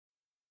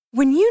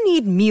When you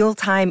need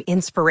mealtime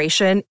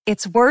inspiration,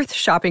 it's worth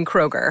shopping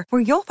Kroger,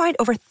 where you'll find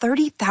over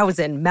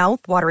 30,000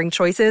 mouth-watering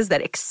choices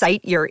that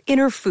excite your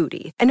inner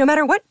foodie. And no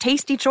matter what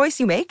tasty choice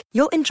you make,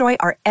 you'll enjoy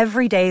our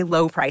everyday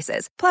low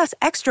prices, plus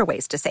extra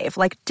ways to save,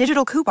 like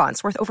digital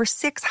coupons worth over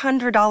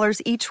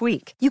 $600 each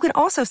week. You can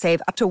also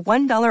save up to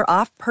 $1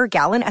 off per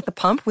gallon at the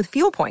pump with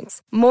fuel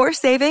points. More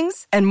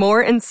savings and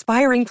more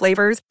inspiring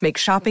flavors make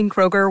shopping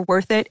Kroger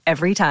worth it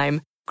every time.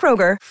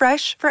 Kroger,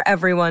 fresh for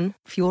everyone.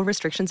 Fuel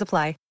restrictions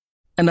apply.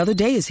 Another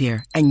day is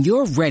here, and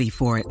you're ready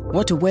for it.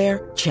 What to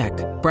wear? Check.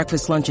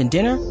 Breakfast, lunch, and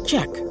dinner?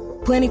 Check.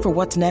 Planning for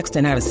what's next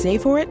and how to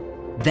save for it?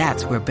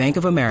 That's where Bank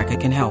of America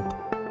can help.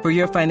 For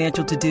your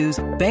financial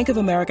to-dos, Bank of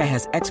America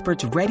has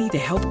experts ready to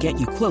help get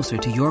you closer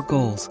to your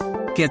goals.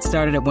 Get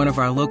started at one of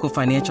our local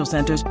financial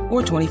centers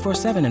or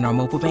 24/7 in our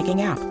mobile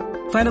banking app.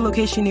 Find a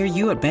location near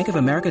you at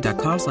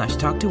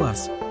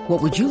bankofamerica.com/talktous.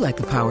 What would you like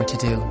the power to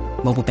do?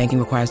 Mobile banking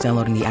requires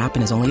downloading the app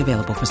and is only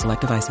available for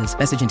select devices.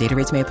 Message and data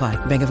rates may apply.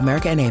 Bank of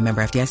America N.A.,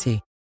 member FDIC.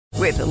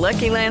 With the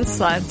Lucky Land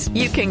Slots,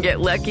 you can get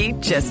lucky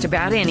just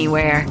about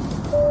anywhere.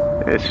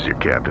 This is your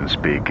captain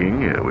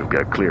speaking. We've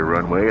got clear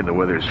runway and the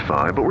weather's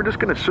fine, but we're just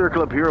going to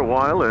circle up here a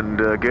while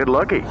and get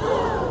lucky.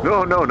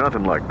 No,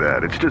 nothing like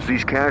that. It's just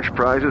these cash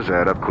prizes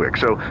add up quick.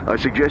 So I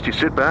suggest you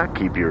sit back,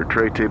 keep your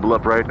tray table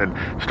upright, and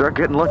start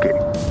getting lucky.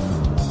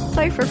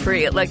 Play for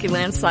free at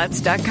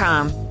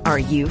LuckyLandSlots.com. Are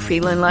you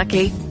feeling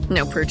lucky?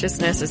 No purchase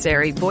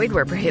necessary. Void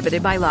where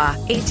prohibited by law.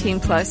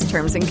 18 plus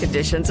terms and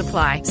conditions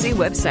apply. See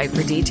website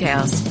for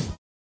details.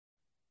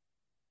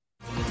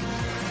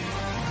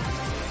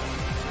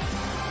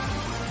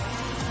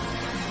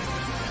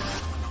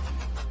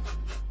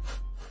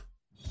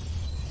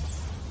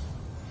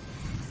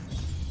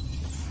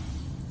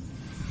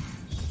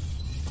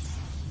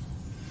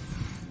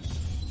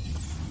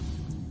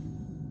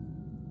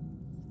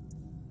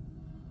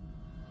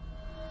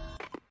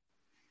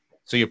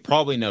 So you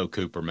probably know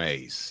Cooper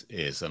Mays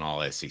is an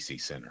all-SEC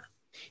center.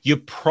 You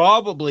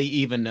probably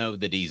even know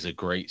that he's a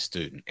great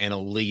student and a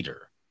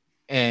leader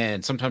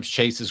and sometimes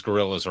chases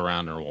gorillas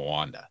around in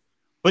Rwanda.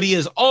 But he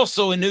is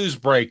also a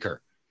newsbreaker.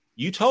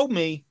 You told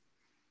me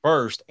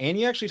first, and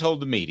you actually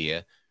told the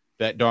media,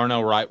 that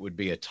Darnell Wright would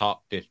be a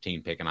top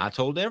 15 pick. And I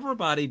told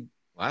everybody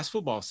last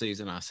football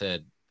season, I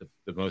said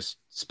the most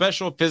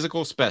special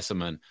physical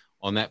specimen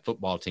on that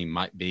football team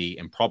might be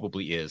and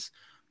probably is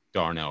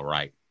Darnell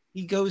Wright.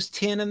 He goes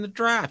 10 in the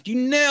draft. You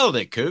nailed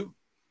it, Coop.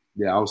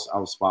 Yeah, I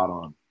was spot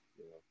on.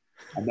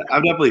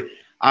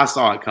 I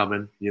saw it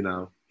coming. You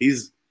know,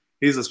 he's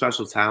a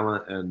special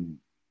talent, and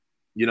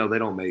you know they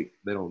don't make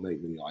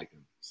many like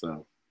him.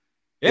 So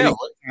yeah,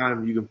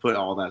 anytime you can put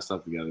all that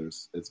stuff together,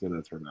 it's going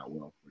to turn out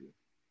well for you.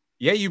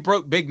 Yeah, you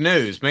broke big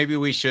news. Maybe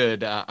we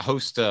should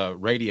host a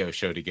radio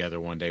show together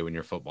one day when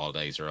your football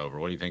days are over.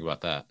 What do you think about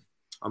that?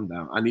 I'm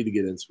down. I need to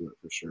get into it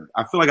for sure.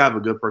 I feel like I have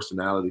a good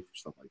personality for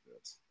stuff like this.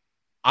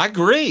 I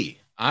agree.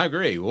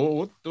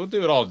 We'll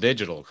do it all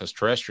digital because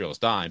terrestrial is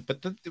dying,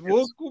 but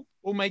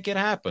we'll make it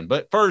happen.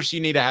 But first, you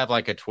need to have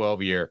like a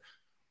 12-year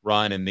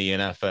run in the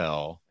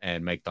NFL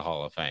and make the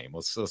Hall of Fame.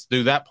 Let's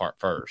do that part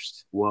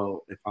first.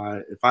 Well, if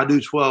I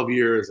do 12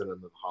 years and in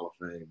the Hall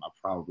of Fame, I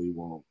probably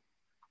won't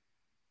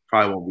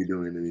be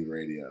doing any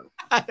radio.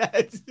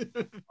 That's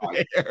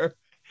fair.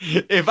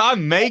 If I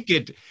make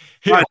it,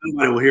 nobody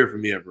will hear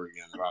from me ever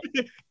again.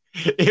 Right?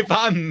 If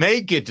I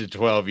make it to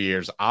 12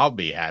 years, I'll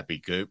be happy,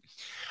 Coop.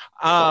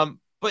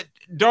 But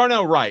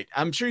Darnell Wright,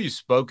 I'm sure you've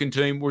spoken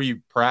to him. Were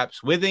you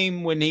perhaps with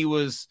him when he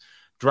was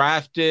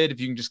drafted? If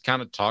you can just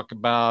kind of talk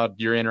about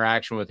your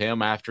interaction with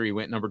him after he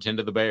went number 10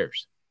 to the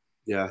Bears.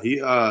 Yeah, he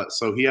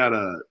had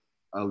a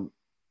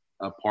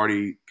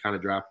party, kind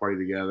of draft party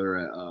together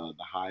at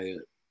the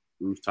Hyatt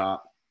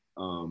rooftop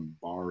bar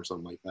or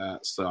something like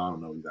that. So I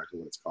don't know exactly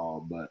what it's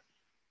called, but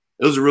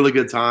it was a really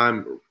good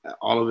time.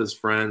 All of his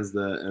friends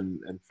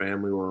and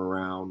family were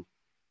around.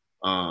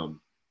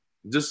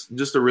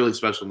 Just a really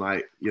special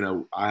night. You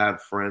know, I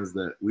have friends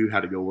that we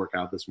had to go work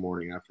out this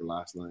morning after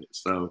last night.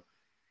 So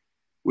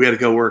we had to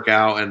go work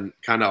out, and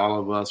kind of all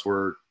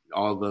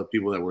of the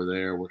people that were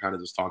there were kind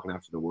of just talking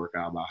after the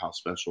workout about how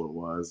special it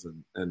was.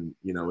 And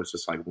you know, it's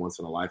just like once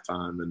in a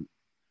lifetime. And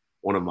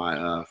one of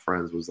my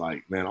friends was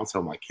like, man, I'll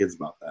tell my kids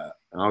about that.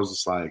 And I was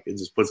just like, it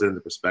just puts it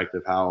into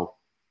perspective how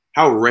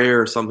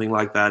rare something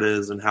like that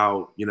is, and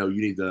how, you know, you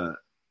need to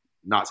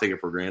not take it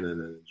for granted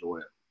and enjoy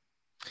it.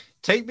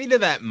 Take me to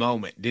that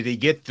moment. Did he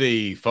get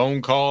the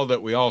phone call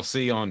that we all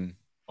see on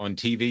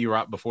TV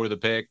right before the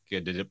pick?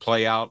 Did it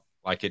play out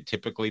like it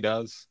typically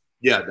does?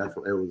 Yeah,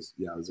 definitely. It was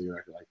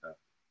exactly like that.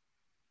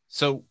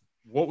 So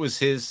what was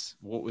his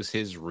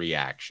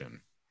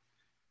reaction?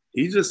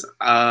 He just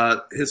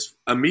his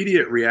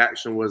immediate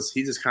reaction was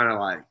he just kind of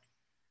like,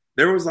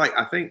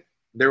 I think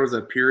there was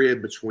a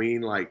period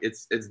between, like,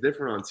 it's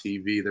different on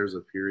TV. There's a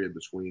period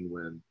between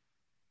when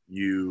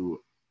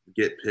you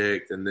get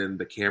picked and then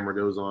the camera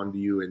goes on to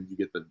you and you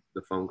get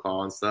the phone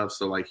call and stuff.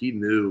 So like he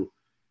knew,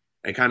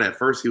 and kind of at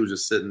first he was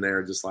just sitting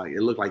there, just like,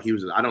 it looked like he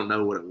was I don't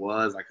know what it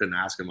was. I couldn't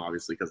ask him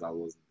obviously because I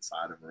wasn't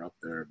beside him or up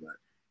there, but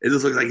it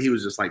just looked like he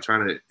was just like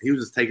he was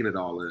just taking it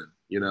all in,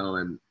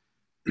 and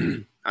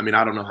I mean,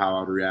 I don't know how I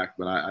would react,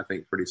 but I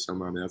think pretty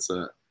similar. I mean,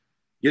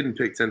 getting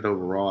picked 10th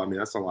overall. I mean,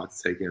 that's a lot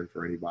to take in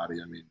for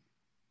anybody. I mean,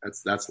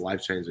 that's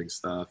life-changing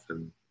stuff.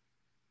 And,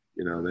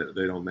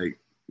 they don't make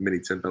many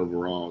 10th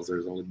overalls.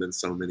 There's only been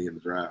so many in the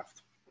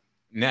draft.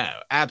 No,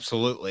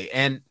 absolutely.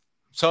 And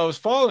so I was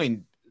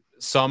following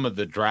some of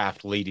the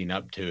draft leading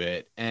up to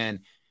it. And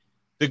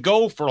the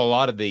goal for a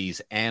lot of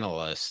these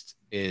analysts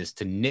is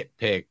to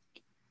nitpick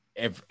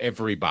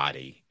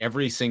everybody,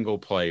 every single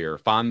player,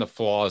 find the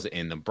flaws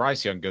in them.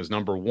 Bryce Young goes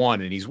number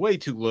 1, and he's way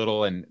too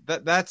little, and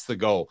that's the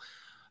goal.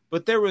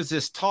 But there was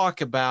this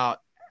talk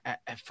about,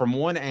 from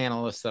one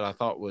analyst that I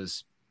thought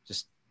was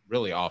just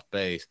really off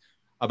base,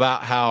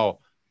 about how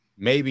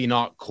maybe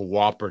not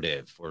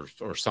cooperative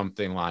or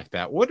something like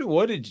that.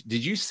 What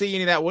did you see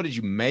any of that? What did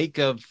you make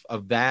of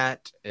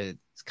that?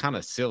 It's kind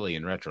of silly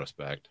in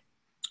retrospect.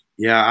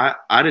 Yeah,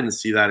 I didn't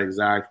see that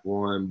exact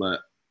one, but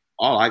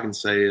all I can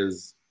say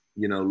is,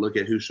 look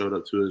at who showed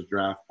up to his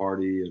draft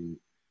party and,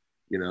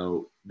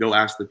 go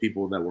ask the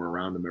people that were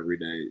around him every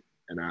day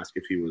and ask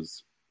if he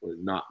was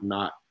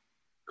not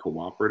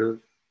cooperative.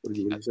 What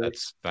did you say?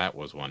 That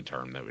was one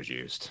term that was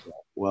used.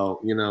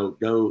 Well,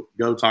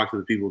 go talk to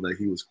the people that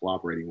he was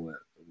cooperating with.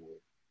 And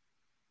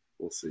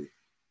we'll see.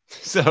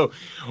 So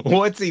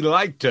what's he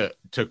like to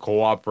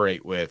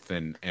cooperate with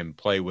and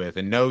play with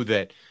and know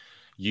that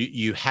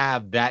you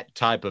have that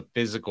type of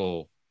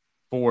physical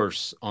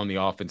force on the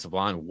offensive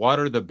line? What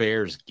are the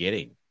Bears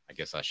getting? I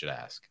guess I should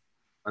ask.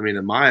 I mean,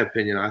 in my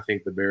opinion, I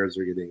think the Bears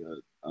are getting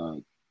a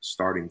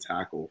starting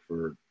tackle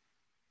for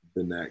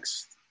the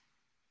next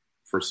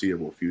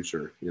foreseeable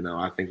future.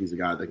 I think he's a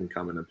guy that can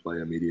come in and play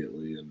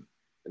immediately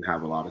and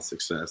have a lot of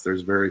success.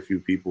 There's very few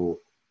people,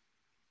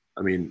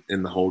 I mean,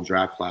 in the whole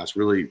draft class,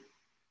 really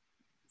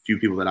few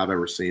people that I've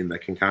ever seen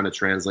that can kind of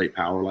translate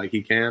power like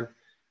he can.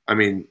 I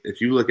mean,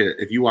 if you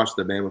watch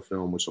the Bama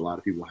film, which a lot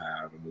of people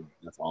have, I mean,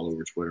 that's all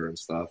over Twitter and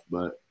stuff.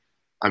 But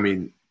I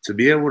mean, to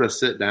be able to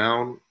sit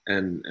down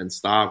and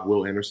stop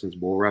Will Anderson's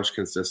bull rush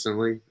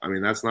consistently, I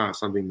mean, that's not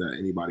something that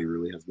anybody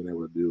really has been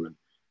able to do. And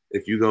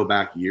if you go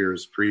back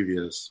years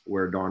previous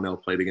where Darnell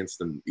played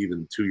against him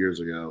even 2 years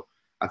ago,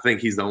 I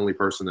think he's the only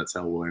person that's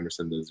held Will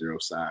Anderson to 0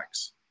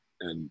 sacks.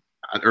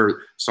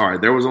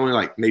 There was only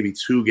like maybe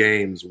 2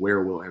 games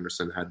where Will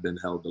Anderson had been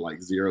held to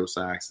like 0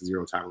 sacks,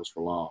 0 tackles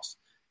for loss.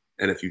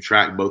 And if you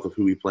track both of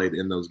who he played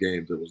in those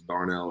games, it was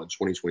Darnell in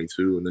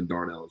 2022 and then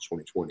Darnell in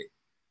 2020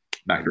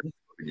 back during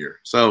the year.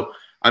 So,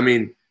 I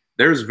mean,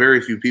 there's very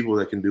few people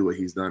that can do what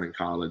he's done in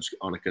college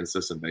on a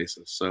consistent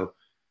basis. So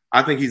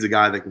I think he's a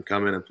guy that can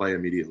come in and play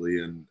immediately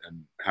and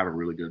have a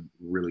really good,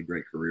 really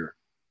great career.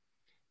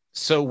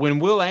 So when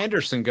Will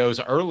Anderson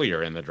goes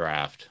earlier in the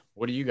draft,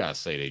 what do you guys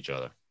say to each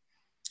other?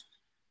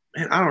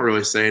 Man, I don't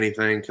really say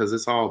anything because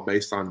it's all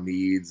based on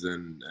needs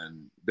and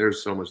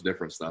there's so much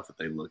different stuff that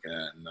they look at.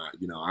 And,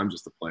 I'm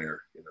just a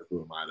player.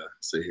 Who am I to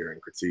sit here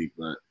and critique?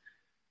 But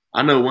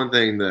I know one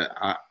thing that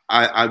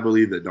I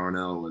believe that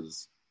Darnell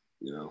is,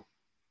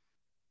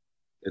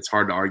 it's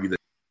hard to argue that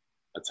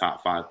a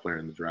top 5 player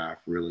in the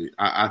draft. Really,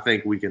 I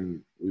think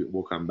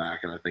we'll come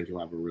back and I think he'll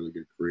have a really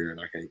good career. And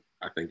I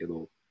think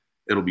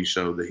it'll be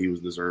showed that he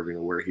was deserving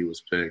of where he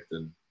was picked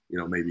and,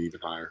 maybe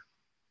even higher.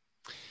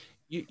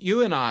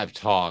 You and I have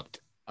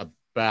talked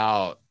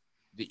about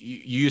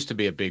you used to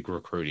be a big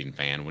recruiting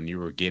fan when you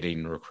were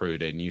getting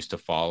recruited and used to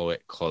follow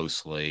it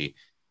closely.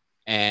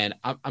 And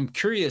I'm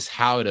curious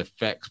how it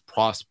affects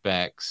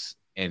prospects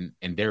and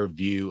their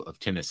view of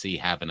Tennessee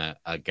having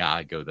a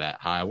guy go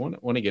that high. I want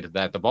to get to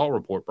that. The Ball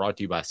Report brought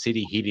to you by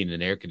City Heating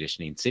and Air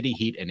Conditioning,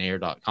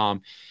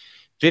 cityheatandair.com.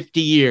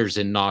 50 years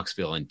in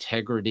Knoxville.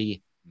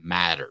 Integrity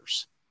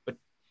matters. But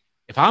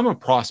if I'm a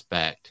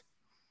prospect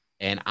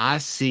and I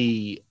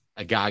see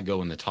a guy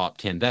go in the top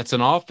 10, that's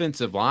an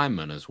offensive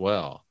lineman as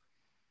well.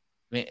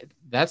 I mean,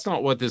 that's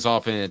not what this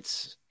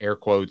offense, air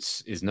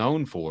quotes, is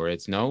known for.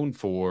 It's known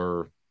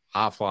for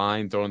high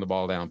flying, throwing the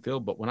ball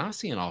downfield. But when I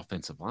see an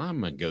offensive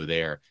lineman go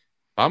there,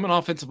 if I'm an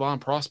offensive line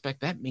prospect,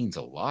 that means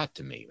a lot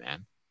to me,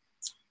 man.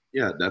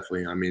 Yeah,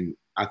 definitely. I mean,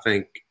 I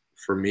think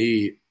for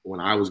me, when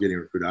I was getting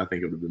recruited, I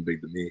think it would have been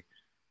big to me.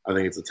 I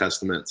think it's a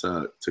testament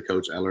to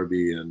Coach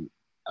Ellerby and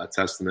a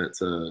testament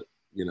to,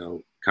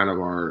 kind of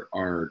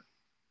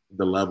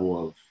the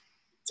level of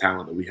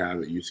talent that we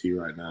have at UT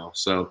right now.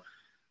 So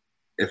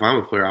if I'm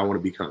a player, I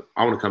want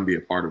to come be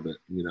a part of it,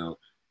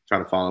 try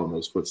to follow in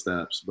those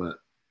footsteps. But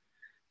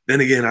then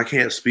again, I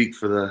can't speak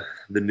for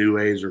the new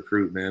age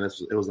recruit, man.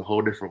 It was a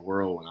whole different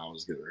world when I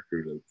was getting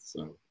recruited.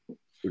 So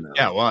who knows?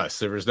 Yeah, it was.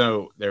 There was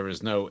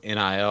no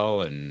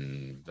NIL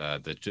and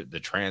the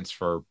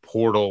transfer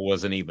portal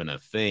wasn't even a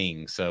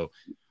thing. So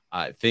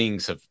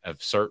things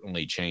have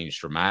certainly changed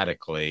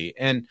dramatically.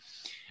 And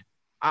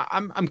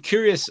I'm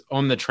curious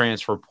on the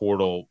transfer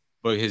portal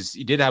because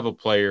you did have a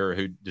player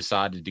who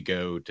decided to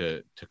go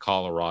to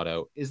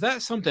Colorado. Is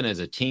that something as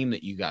a team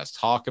that you guys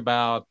talk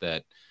about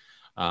that,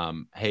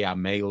 hey, I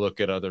may look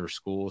at other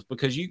schools?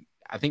 Because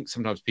I think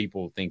sometimes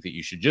people think that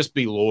you should just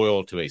be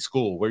loyal to a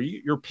school where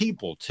you're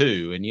people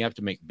too, and you have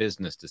to make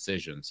business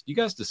decisions. You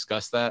guys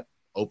discuss that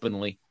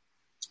openly?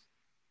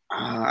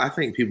 I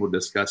think people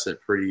discuss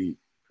it pretty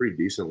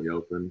decently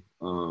open.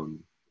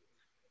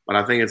 But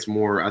I think it's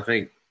more. I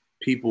think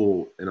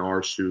people in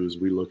our shoes,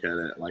 we look at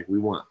it like we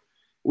want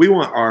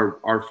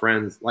our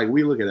friends, like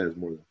we look at it as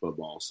more than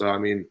football. So I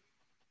mean,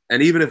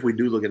 and even if we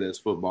do look at it as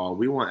football,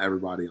 we want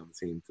everybody on the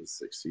team to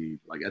succeed.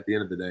 Like at the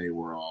end of the day,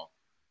 we're all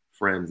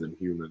friends and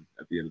human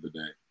at the end of the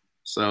day.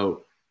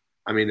 So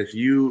I mean, if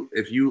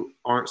you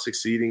aren't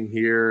succeeding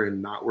here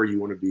and not where you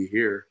want to be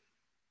here,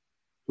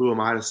 who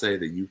am I to say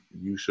that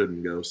you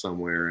shouldn't go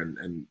somewhere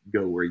and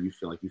go where you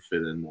feel like you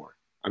fit in more?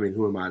 I mean,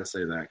 who am I to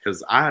say that?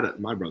 Because I had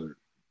my brother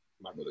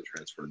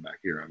transferred back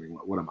here. I mean,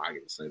 what am I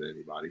going to say to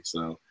anybody?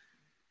 So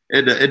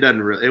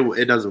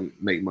it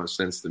doesn't make much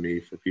sense to me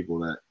for people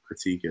that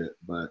critique it.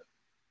 But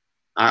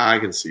I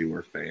can see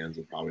where fans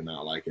would probably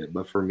not like it.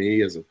 But for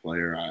me as a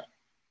player,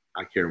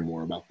 I care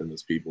more about them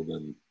as people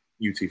than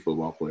UT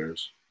football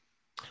players.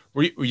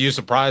 Were you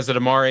surprised that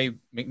Amari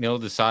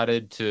McNeil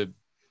decided to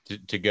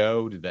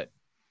go? Did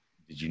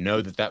you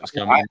know that was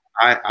coming?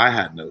 I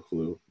had no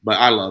clue, but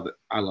I love it.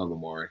 I love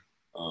Amari.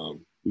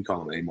 We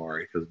call him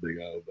Amari because Big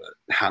O, but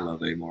I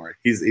love Amari.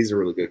 He's a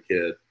really good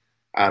kid.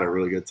 I had a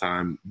really good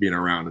time being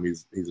around him.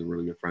 He's a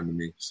really good friend to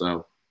me.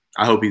 So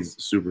I hope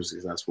he's super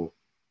successful.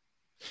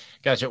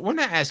 Gotcha. I want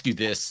to ask you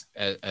this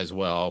as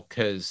well,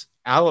 because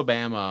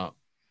Alabama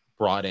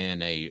brought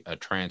in a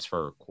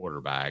transfer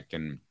quarterback,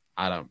 and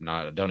I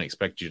don't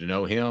expect you to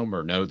know him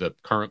or know the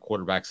current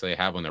quarterbacks they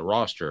have on their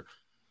roster,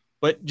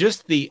 but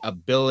just the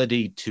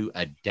ability to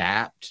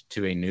adapt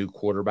to a new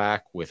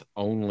quarterback with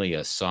only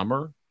a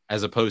summer,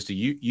 as opposed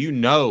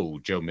to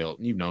Joe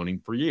Milton, you've known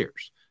him for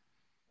years.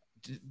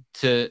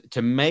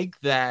 To make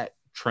that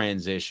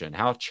transition,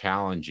 how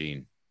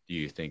challenging do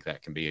you think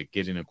that can be,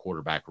 getting a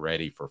quarterback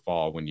ready for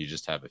fall when you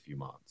just have a few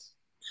months?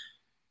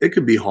 It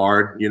could be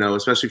hard,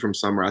 especially from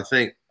summer. I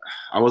think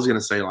I was going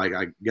to say, like,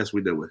 I guess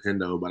we did with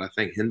Hendo, but I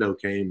think Hendo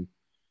came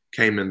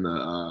in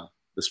the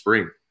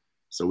spring.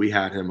 So we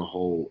had him a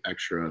whole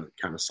extra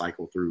kind of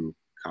cycle through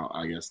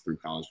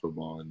college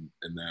football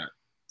in that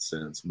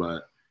sense.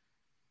 But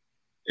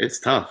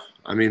it's tough.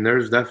 I mean,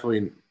 there's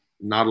definitely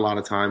not a lot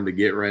of time to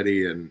get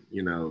ready. And,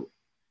 you know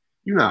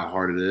how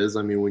hard it is.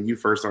 I mean, when you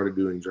first started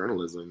doing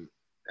journalism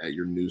at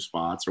your new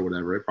spots or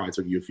whatever, it probably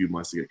took you a few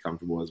months to get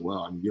comfortable as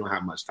well. I mean, you don't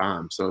have much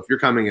time. So if you're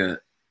coming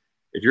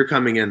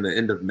in the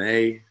end of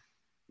May,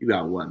 you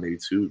got what, maybe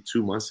two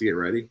months to get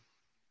ready.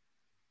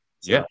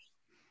 So, yeah.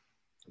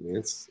 I mean,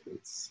 it's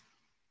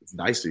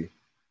dicey.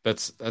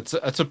 That's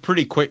a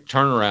pretty quick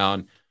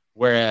turnaround.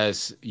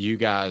 Whereas you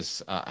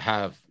guys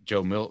have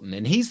Joe Milton,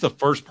 and he's the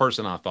first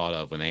person I thought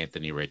of when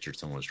Anthony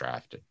Richardson was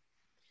drafted,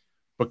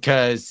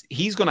 because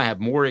he's going to have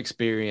more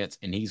experience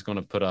and he's going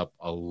to put up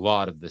a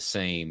lot of the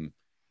same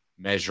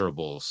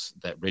measurables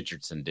that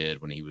Richardson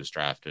did when he was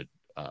drafted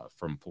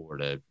from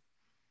Florida.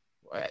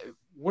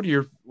 What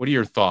are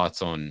your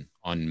thoughts on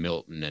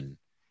Milton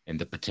and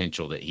the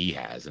potential that he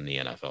has in the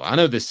NFL? I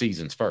know this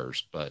season's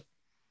first, but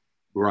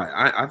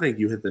right. I think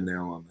you hit the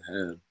nail on the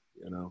head.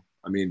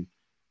 I mean,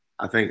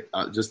 I think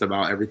just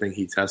about everything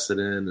he tested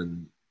in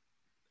and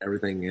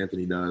everything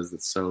Anthony does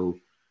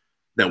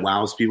that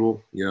wows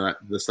people.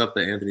 The stuff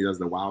that Anthony does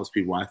that wows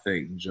people, I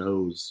think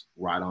Joe's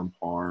right on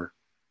par.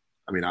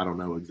 I mean, I don't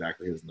know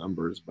exactly his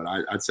numbers, but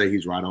I'd say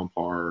he's right on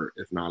par,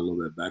 if not a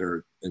little bit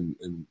better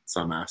in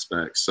some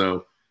aspects.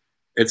 So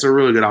it's a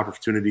really good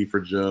opportunity for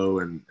Joe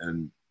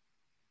and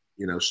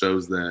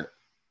shows that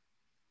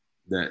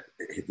the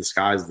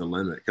sky's the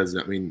limit. Because,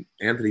 I mean,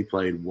 Anthony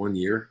played 1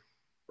 year,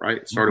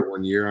 right? Started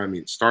 1 year. I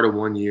mean, started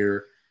 1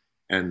 year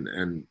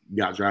and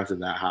got drafted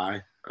that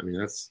high. I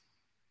mean,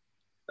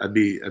 that'd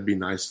be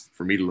nice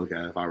for me to look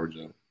at if I were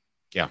Joe.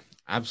 Yeah,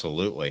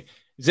 absolutely.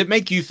 Does it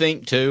make you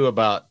think too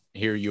about,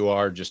 here you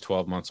are just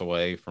 12 months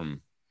away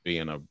from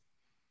being a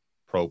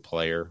pro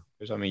player?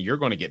 Because, I mean, you're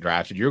going to get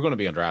drafted. You're going to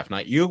be on draft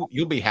night. You'll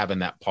be having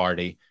that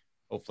party.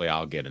 Hopefully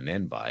I'll get an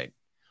invite.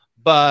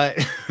 But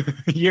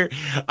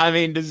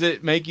does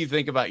it make you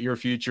think about your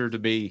future to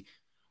be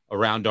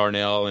around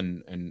Darnell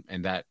and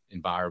that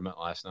environment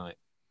last night?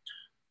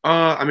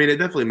 I mean, it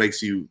definitely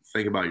makes you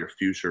think about your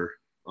future.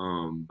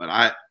 But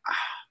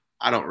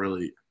I don't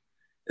really.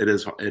 It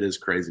is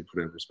crazy to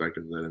put in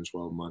perspective that in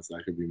 12 months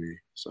that could be me.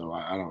 So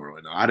I don't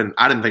really know. I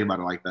didn't think about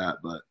it like that,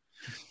 but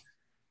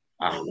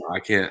I don't know. I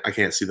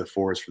can't see the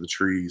forest for the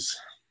trees.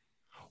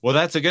 Well,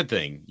 that's a good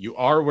thing. You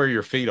are where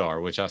your feet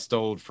are, which I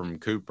stole from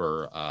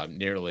Cooper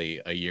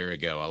nearly a year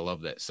ago. I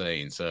love that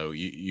saying. So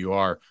you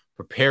are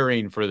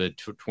preparing for the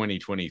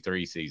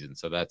 2023 season.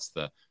 So that's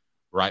the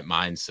right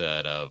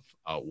mindset of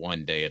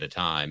one day at a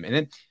time.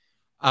 And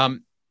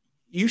then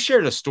you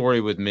shared a story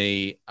with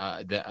me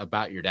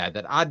about your dad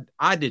that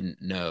I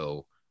didn't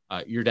know.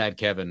 Your dad,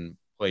 Kevin,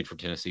 played for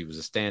Tennessee, was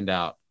a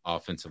standout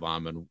offensive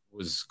lineman,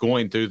 was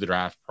going through the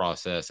draft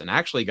process, and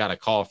actually got a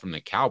call from the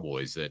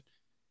Cowboys that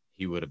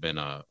he would have been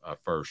a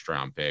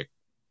first-round pick.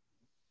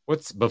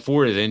 What's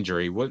before his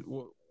injury? What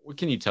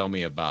can you tell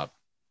me about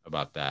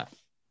that?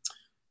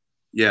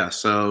 Yeah,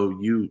 so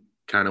you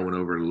kind of went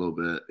over it a little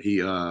bit.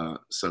 He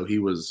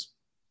was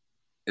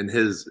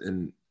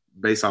in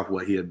based off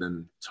what he had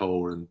been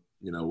told and,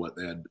 what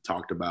they had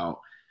talked about,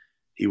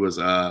 he was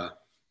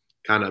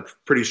kind of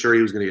pretty sure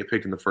he was going to get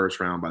picked in the first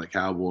round by the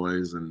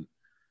Cowboys and,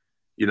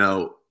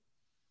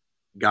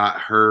 got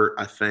hurt,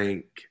 I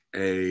think,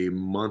 a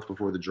month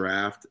before the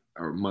draft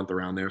or a month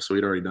around there. So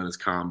he'd already done his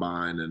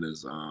combine and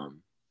his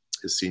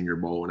Senior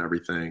Bowl and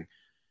everything.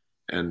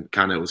 And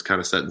it was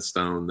set in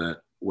stone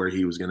that where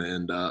he was going to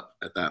end up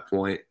at that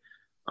point.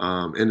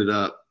 Ended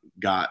up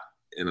got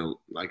in a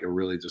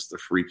really just a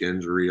freak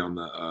injury on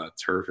the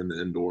turf in the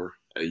indoor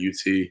at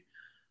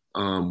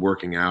UT,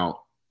 working out.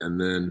 And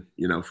then,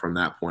 from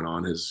that point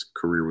on, his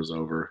career was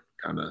over.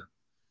 Kind of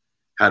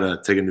had to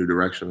take a new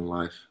direction in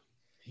life.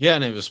 Yeah,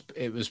 and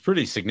it was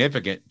pretty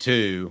significant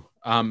too.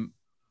 When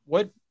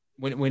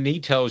he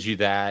tells you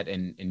that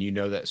and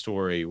that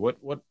story,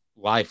 what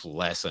life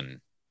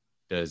lesson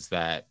does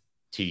that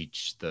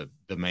teach the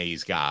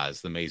Mays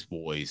guys, the Mays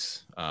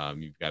boys?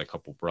 You've got a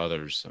couple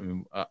brothers. I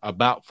mean,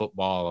 about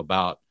football,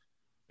 about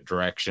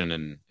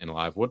direction in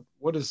life. What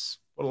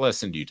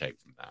lesson do you take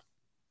from that?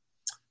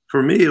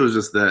 For me, it was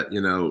just that,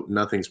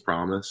 nothing's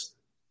promised.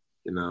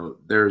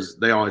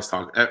 They always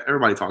talk,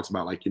 everybody talks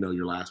about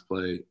your last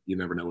play, you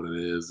never know what it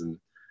is and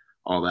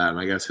all that. And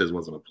I guess his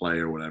wasn't a play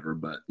or whatever,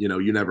 but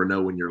you never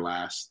know when your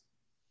last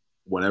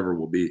whatever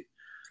will be.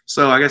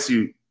 So I guess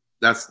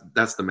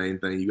that's the main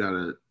thing. You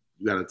gotta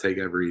take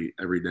every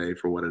day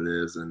for what it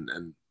is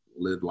and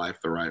live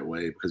life the right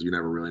way, because you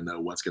never really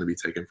know what's going to be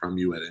taken from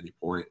you at any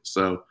point.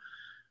 So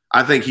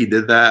I think he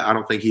did that. I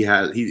don't think he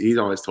has. He's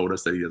always told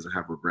us that he doesn't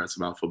have regrets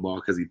about football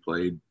because he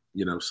played,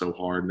 so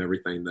hard and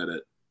everything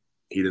that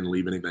he didn't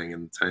leave anything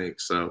in the tank.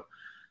 So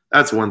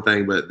that's one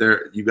thing. But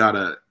you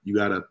gotta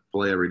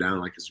play every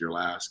down like it's your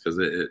last, because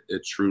it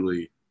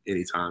truly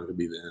any time could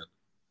be the end.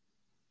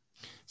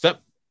 So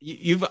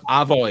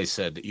I've always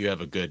said that you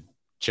have a good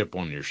chip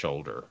on your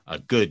shoulder,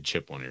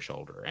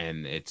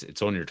 and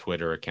it's on your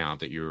Twitter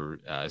account that you're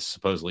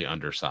supposedly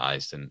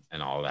undersized and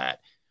all that.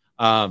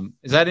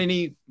 Is that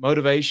any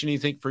motivation you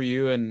think for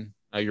you and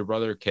your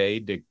brother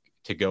Cade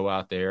to go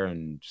out there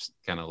and just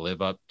kind of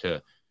live up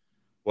to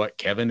what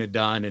Kevin had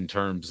done in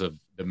terms of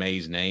the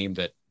Mays name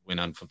that went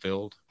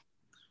unfulfilled?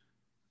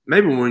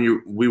 Maybe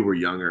when we were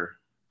younger,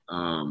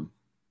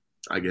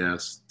 I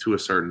guess to a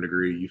certain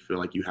degree, you feel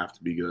like you have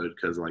to be good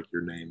because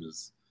your name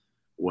is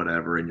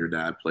whatever and your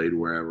dad played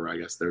wherever. I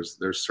guess there's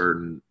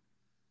certain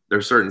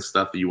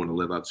stuff that you want to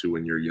live up to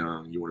when you're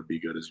young. You want to be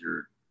good as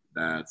your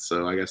dad.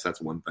 So I guess that's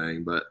one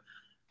thing. But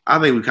I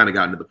think we've kind of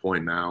gotten to the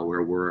point now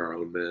where we're our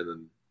own men,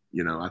 and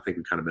I think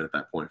we've kind of been at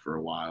that point for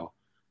a while.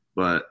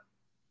 But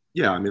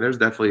yeah, I mean, there's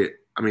definitely,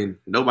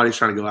 nobody's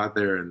trying to go out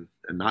there and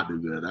not do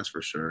good. That's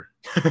for sure.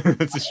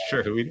 This is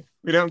true.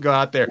 We don't go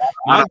out there.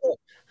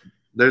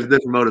 There's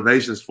different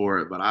motivations for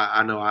it, but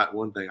I know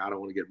one thing, I don't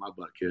want to get my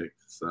butt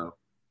kicked. So,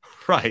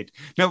 right.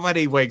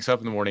 Nobody wakes up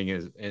in the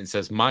morning and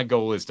says, my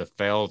goal is to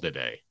fail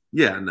today.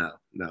 Yeah, no.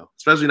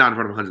 Especially not in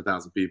front of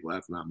 100,000 people.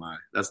 That's not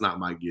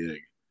my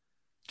gig.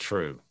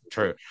 True.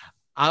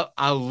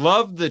 I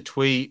love the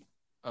tweet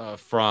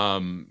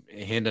from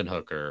Hendon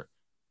Hooker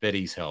that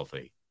he's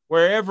healthy.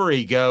 Wherever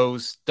he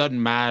goes,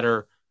 doesn't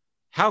matter.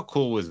 How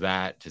cool was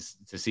that to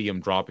see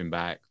him dropping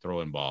back,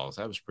 throwing balls?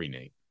 That was pretty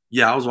neat.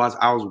 Yeah,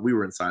 we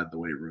were inside the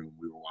weight room.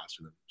 We were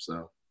watching him.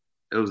 So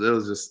it was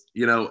just,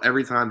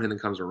 every time Hendon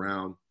comes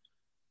around,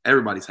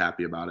 everybody's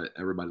happy about it.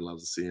 Everybody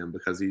loves to see him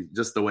because he's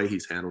just the way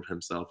he's handled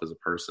himself as a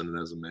person and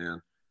as a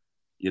man.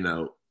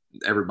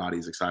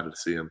 Everybody's excited to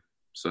see him.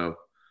 So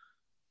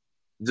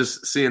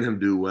just seeing him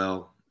do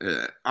well,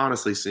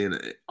 honestly, seeing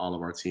all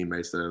of our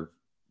teammates that have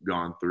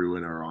gone through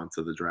and are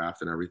onto the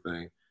draft and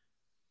everything,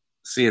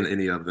 seeing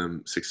any of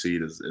them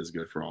succeed is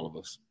good for all of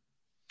us.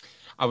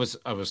 I was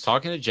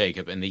talking to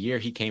Jacob, and the year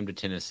he came to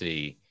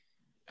Tennessee,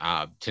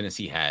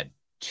 Tennessee had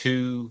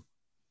 2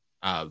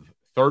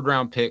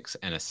 third-round picks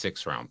and a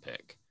 6th-round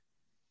pick.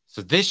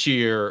 So this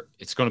year,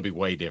 it's going to be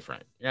way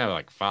different. You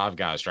have 5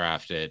 guys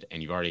drafted,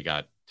 and you've already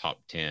got top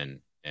 10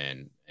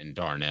 and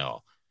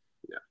Darnell.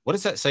 Yeah. What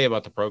does that say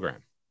about the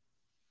program?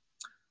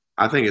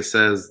 I think it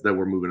says that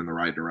we're moving in the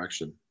right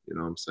direction. You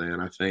know what I'm saying?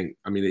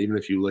 Even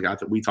if you look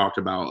at we talked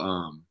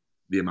about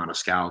the amount of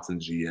scouts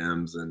and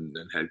GMs and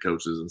head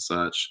coaches and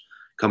such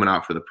coming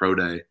out for the pro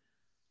day.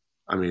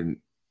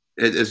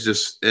 It's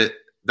just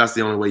that's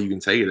the only way you can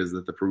take it, is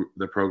that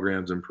the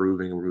program's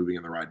improving and we're moving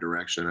in the right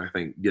direction. I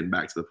think getting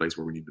back to the place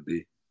where we need to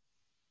be.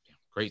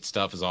 Great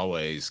stuff as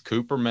always.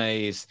 Cooper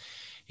Mays,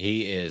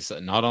 he is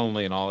not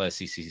only an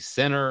all-SEC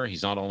center,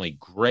 he's not only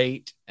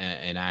great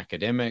in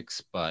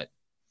academics, but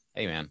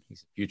hey man,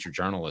 he's a future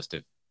journalist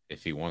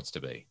if he wants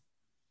to be.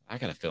 I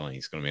got a feeling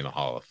he's going to be in the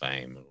Hall of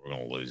Fame and we're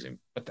going to lose him.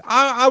 But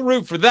I'll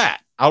root for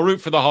that. I'll root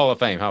for the Hall of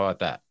Fame. How about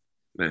that?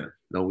 Man,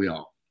 no, we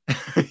all.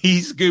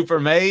 He's Cooper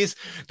Mays.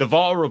 The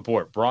Vol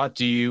Report brought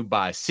to you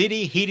by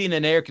City Heating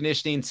and Air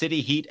Conditioning,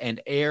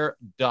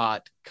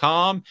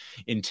 cityheatandair.com.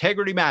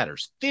 Integrity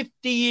matters.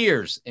 50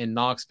 years in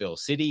Knoxville.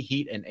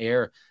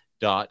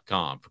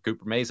 Cityheatandair.com. For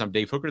Cooper Mays, I'm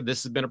Dave Hooker.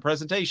 This has been a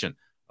presentation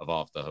of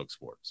Off the Hook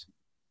Sports.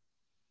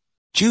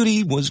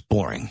 Judy was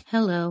boring.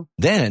 Hello.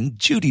 Then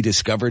Judy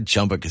discovered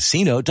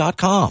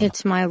ChumbaCasino.com.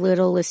 It's my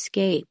little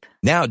escape.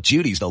 Now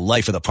Judy's the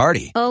life of the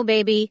party. Oh,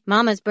 baby,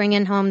 mama's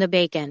bringing home the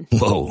bacon.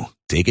 Whoa,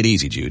 take it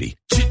easy, Judy.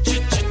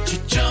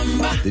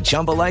 The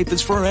Chumba life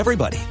is for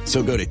everybody.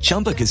 So go to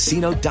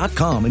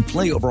ChumbaCasino.com and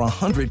play over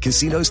 100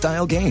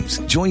 casino-style games.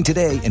 Join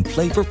today and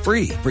play for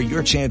free for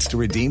your chance to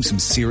redeem some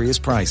serious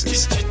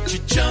prizes.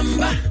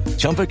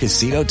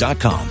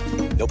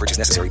 ChumbaCasino.com. No purchase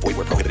necessary. Void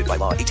where prohibited by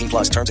law. 18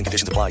 plus terms and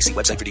conditions apply. See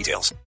website for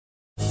details.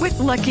 With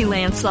Lucky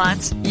Land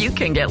Slots, you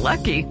can get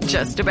lucky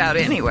just about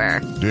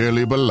anywhere.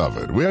 Dearly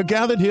beloved, we are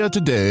gathered here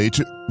today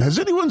to... Has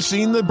anyone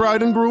seen the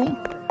bride and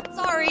groom?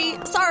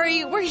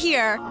 Sorry, we're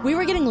here. We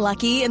were getting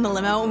lucky in the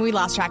limo and we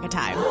lost track of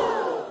time.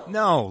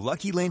 No,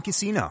 Lucky Land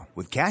Casino,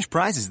 with cash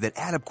prizes that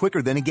add up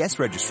quicker than a guest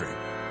registry.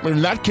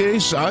 In that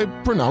case, I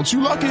pronounce you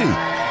lucky.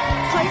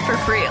 Play for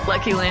free at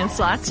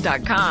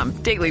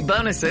LuckyLandSlots.com. Daily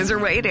bonuses are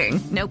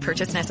waiting. No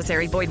purchase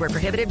necessary. Void where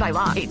prohibited by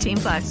law. 18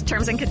 plus.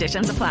 Terms and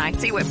conditions apply.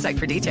 See website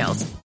for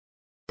details.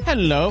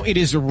 Hello, it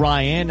is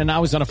Ryan, and I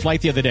was on a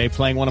flight the other day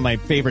playing one of my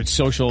favorite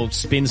social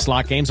spin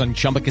slot games on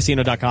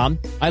ChumbaCasino.com.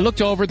 I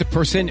looked over at the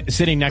person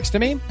sitting next to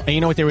me, and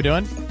you know what they were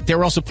doing? They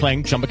were also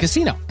playing Chumba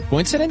Casino.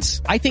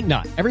 Coincidence? I think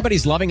not.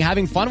 Everybody's loving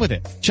having fun with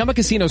it. Chumba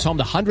Casino is home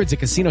to hundreds of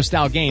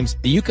casino-style games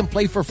that you can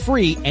play for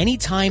free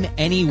anytime,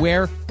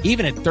 anywhere,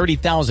 even at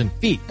 30,000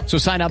 feet. So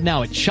sign up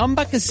now at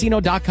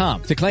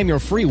ChumbaCasino.com to claim your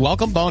free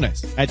welcome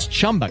bonus. That's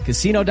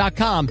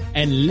ChumbaCasino.com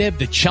and live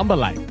the Chumba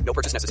life. No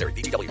purchase necessary.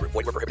 VGW. Void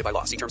where prohibited by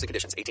law. See terms and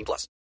conditions. 18 plus.